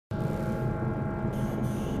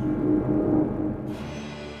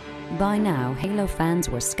By now, Halo fans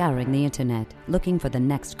were scouring the internet, looking for the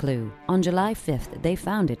next clue. On July 5th, they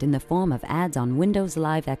found it in the form of ads on Windows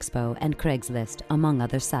Live Expo and Craigslist, among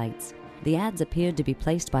other sites. The ads appeared to be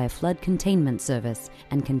placed by a flood containment service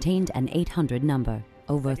and contained an 800 number.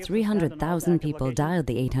 Over 300,000 people dialed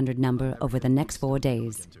the 800 number over the next 4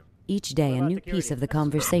 days. Each day, a new piece of the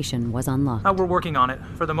conversation was unlocked. We're working on it.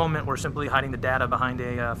 For the moment, we're simply hiding the data behind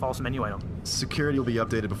a false menu item. Security will be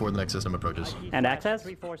updated before the next system approaches. And access?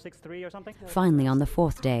 3463 or something? Finally, on the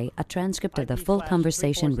 4th day, a transcript of the full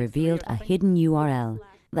conversation revealed a hidden URL.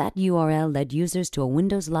 That URL led users to a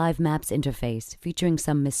Windows Live Maps interface featuring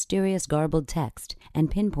some mysterious garbled text and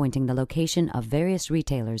pinpointing the location of various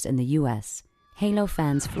retailers in the US. Halo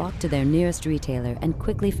fans flocked to their nearest retailer and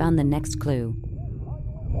quickly found the next clue.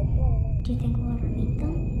 Do you think we'll ever meet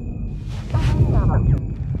them?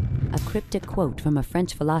 A cryptic quote from a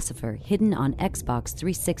French philosopher hidden on Xbox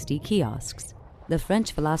 360 kiosks. The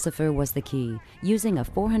French philosopher was the key. Using a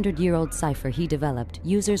 400-year-old cipher he developed,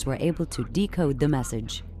 users were able to decode the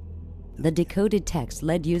message. The decoded text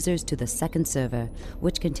led users to the second server,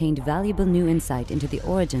 which contained valuable new insight into the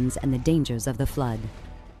origins and the dangers of the flood.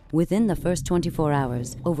 Within the first 24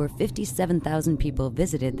 hours, over 57,000 people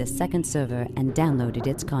visited the second server and downloaded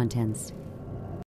its contents.